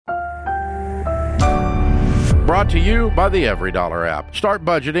Brought to you by the EveryDollar app. Start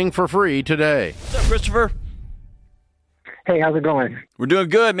budgeting for free today. What's up, Christopher? Hey, how's it going? We're doing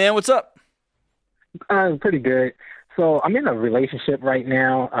good, man. What's up? Pretty good. So I'm in a relationship right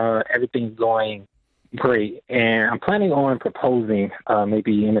now. Everything's going great, and I'm planning on proposing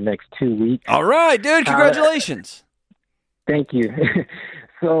maybe in the next 2 weeks. All right, dude. Congratulations. Thank you.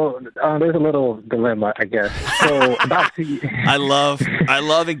 So there's a little dilemma, I guess. So about to. I love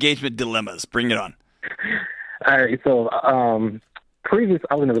engagement dilemmas. Bring it on. All right. So I was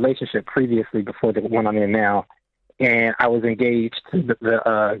in a relationship previously before the one I'm in now, and I was engaged to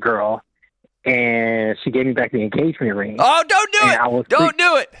the girl, and she gave me back the engagement ring. Oh, don't do it! Don't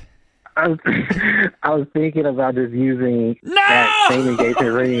do it! I was thinking about just using that same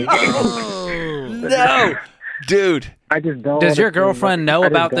engagement ring. No, dude. I just don't. Does your girlfriend know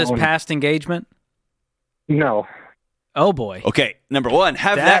about this past engagement? No. Oh boy. Okay, number one,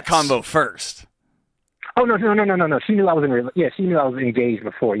 have that convo first. Oh no! She knew I was she knew I was engaged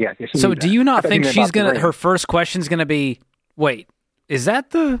before. Yes. So do you not think she's gonna? Her first question's gonna be, "Wait, is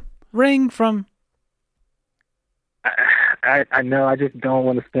that the ring from?" I know. I just don't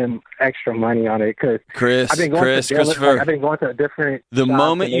want to spend extra money on it because Christopher. I've been going to a different. The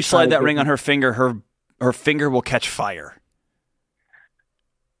moment you slide that ring on her finger, her finger will catch fire.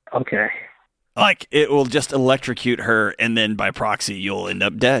 Okay. Like it will just electrocute her, and then by proxy, you'll end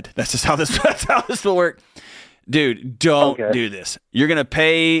up dead. That's just how this will work, dude. Don't do this. You're gonna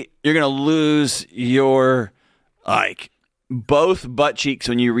lose your both butt cheeks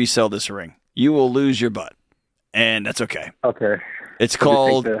when you resell this ring. You will lose your butt, and that's okay. Okay. It's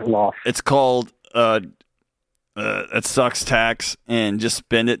called that sucks tax, and just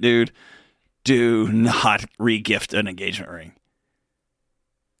spend it, dude. Do not re-gift an engagement ring.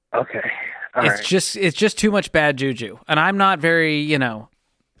 Okay. It's just too much bad juju. And I'm not very,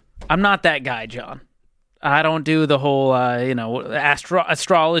 I'm not that guy, John. I don't do the whole,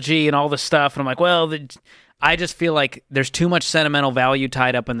 astrology and all this stuff. And I'm like, I just feel like there's too much sentimental value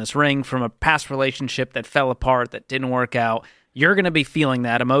tied up in this ring from a past relationship that fell apart, that didn't work out. You're going to be feeling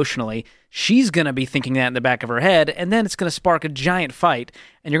that emotionally. She's going to be thinking that in the back of her head, and then it's going to spark a giant fight,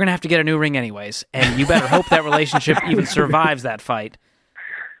 and you're going to have to get a new ring anyways. And you better hope that relationship even survives that fight.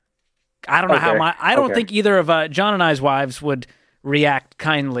 I don't know I don't think either of John and I's wives would react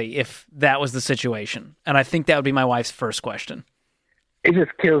kindly if that was the situation. And I think that would be my wife's first question. It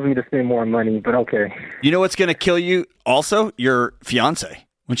just kills me to spend more money, but okay. You know what's going to kill you also? Your fiancé.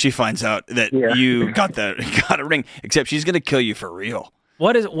 When she finds out that you got a ring, except she's going to kill you for real.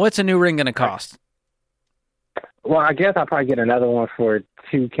 What's a new ring going to cost? Well, I guess I'll probably get another one for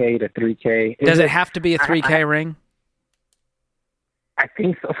 $2K to $3K. Does it have to be a $3K ring? I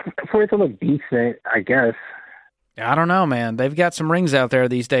think so. For it to look decent, I guess. I don't know, man. They've got some rings out there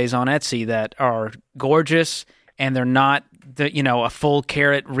these days on Etsy that are gorgeous, and they're not a full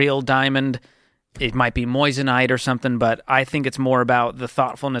carat real diamond. It might be moissanite or something, but I think it's more about the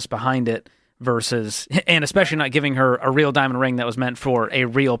thoughtfulness behind it versus, and especially not giving her a real diamond ring that was meant for a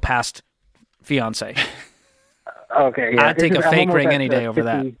real past fiance. Okay, yeah. I'd take a fake ring any day over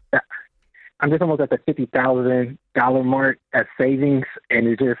that. I'm just almost at the $50,000 mark at savings, and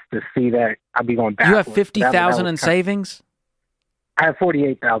it's just to see that I'll be going backwards. You have $50,000 in savings? I have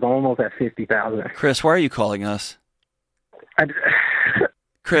 $48,000. I'm almost at $50,000. Chris, why are you calling us?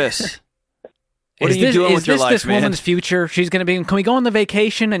 Chris, what are you doing with your life, man? Is this woman's future? She's going to be, can we go on the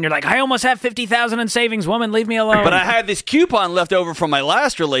vacation? And you're like, I almost have $50,000 in savings, woman. Leave me alone. But I had this coupon left over from my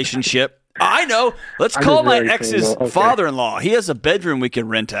last relationship. I know. Let's call my ex's father-in-law. He has a bedroom we can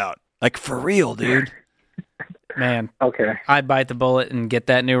rent out. Like, for real, dude. Man. Okay. I'd bite the bullet and get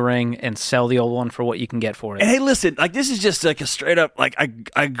that new ring and sell the old one for what you can get for it. And hey, listen, this is just like a straight up,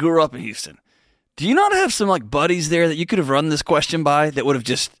 I grew up in Houston. Do you not have some, buddies there that you could have run this question by that would have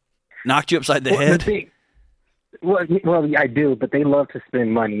just knocked you upside the head? Well, I do, but they love to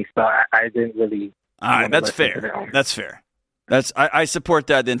spend money, so I didn't really... All right, that's fair. That's fair. I support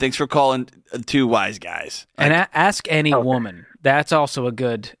that then. Thanks for calling two wise guys. And ask any woman. That's also a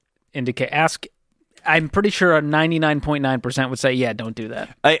good indicator. I'm pretty sure a 99.9% would say, yeah, don't do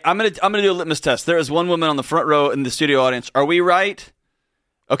that. I'm gonna do a litmus test. There is one woman on the front row in the studio audience. Are we right?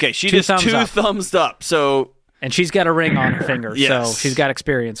 Okay, she just two thumbs up. So, and she's got a ring on her finger, so she's got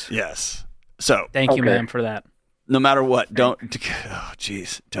experience. Yes. So thank you, ma'am, for that. No matter what, don't. Oh,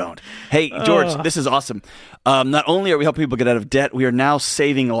 jeez, don't. Hey, George, this is awesome. Not only are we helping people get out of debt, we are now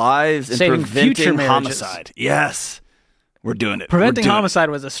saving lives and preventing homicide. Yes. We're doing it. Preventing homicide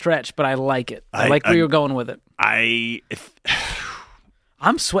was a stretch, but I like it. I like where you're going with it. I'm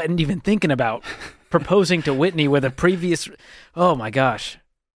sweating even thinking about proposing to Whitney with a previous... Oh, my gosh.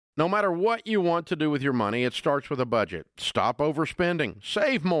 No matter what you want to do with your money, it starts with a budget. Stop overspending,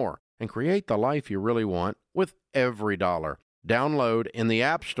 save more, and create the life you really want with every dollar. Download in the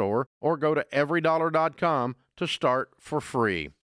App Store or go to everydollar.com to start for free.